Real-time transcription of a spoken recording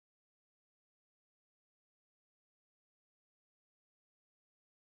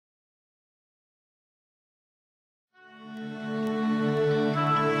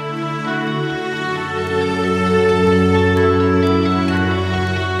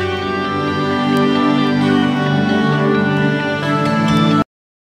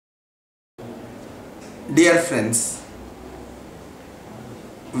Dear friends,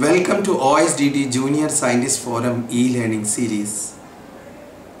 welcome to osdd Junior Scientist Forum e-learning series.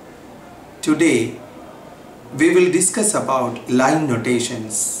 Today we will discuss about line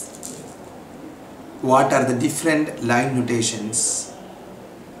notations. What are the different line notations?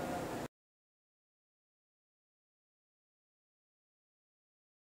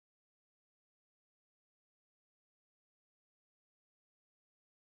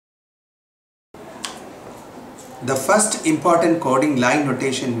 The first important coding line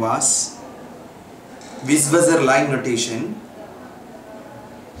notation was Wissweser line notation,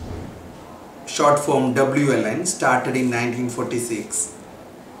 short form WLN, started in 1946.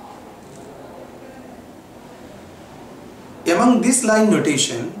 Among this line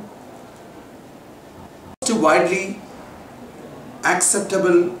notation, most widely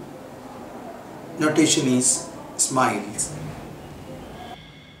acceptable notation is smiles.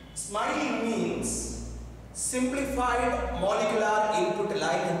 Smile means simplified molecular input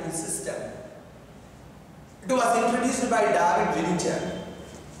line entry system. It was introduced by David Willinger.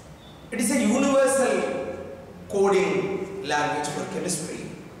 It is a universal coding language for chemistry.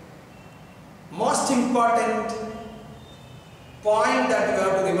 Most important point that you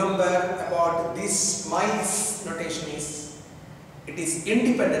have to remember about this smiles notation is it is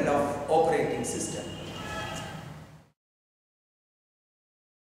independent of operating system.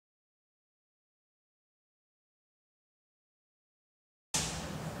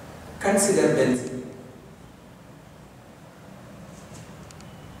 Consider benzene.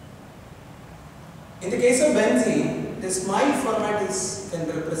 In the case of benzene, the smile format can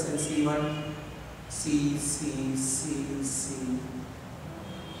represent C1, C, C, C, C,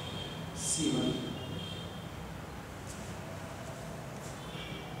 C1.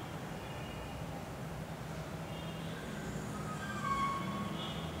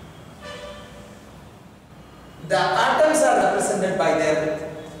 The atoms are represented by their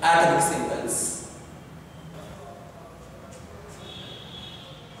atomic symbols.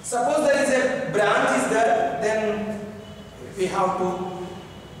 Suppose there is a branch is there, then we have to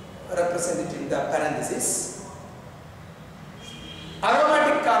represent it in the parenthesis.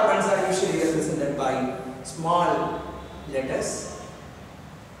 Aromatic carbons are usually represented by small letters.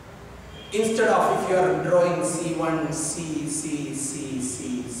 Instead of if you are drawing C1, C, C, C,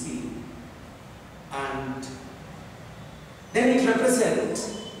 C, C, and then it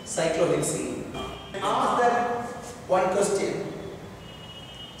represents cyclohexene. Ask that one question.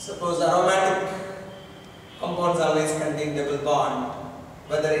 Suppose aromatic compounds always contain double bond,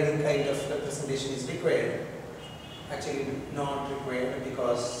 whether any kind of representation is required. Actually not required,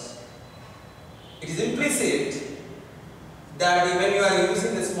 because it is implicit that when you are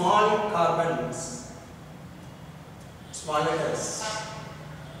using the small carbons, small letters,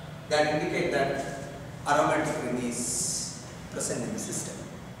 that indicate that aromatic ring is present in the system.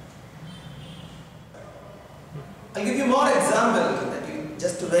 I'll give you more example that you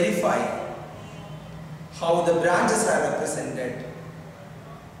just to verify how the branches are represented,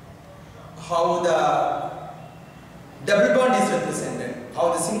 how the double bond is represented,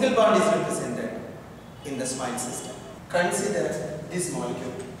 how the single bond is represented in the smile system. Consider this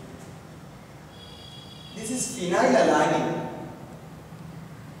molecule. This is phenylalanine.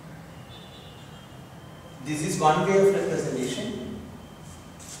 This is one way of representation.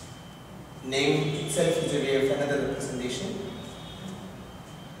 Name itself is a way of another representation.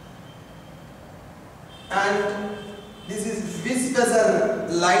 And this is Wissweser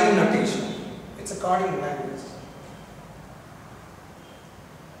line notation. It's a coding language.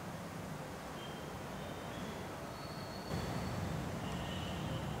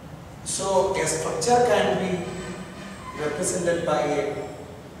 So a structure can be represented by a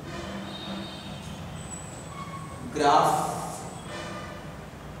graph,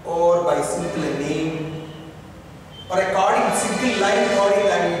 or by simple name, or a coding single line coding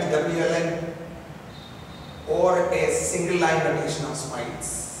language WLN, or a single line notation of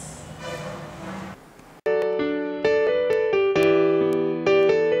smiles.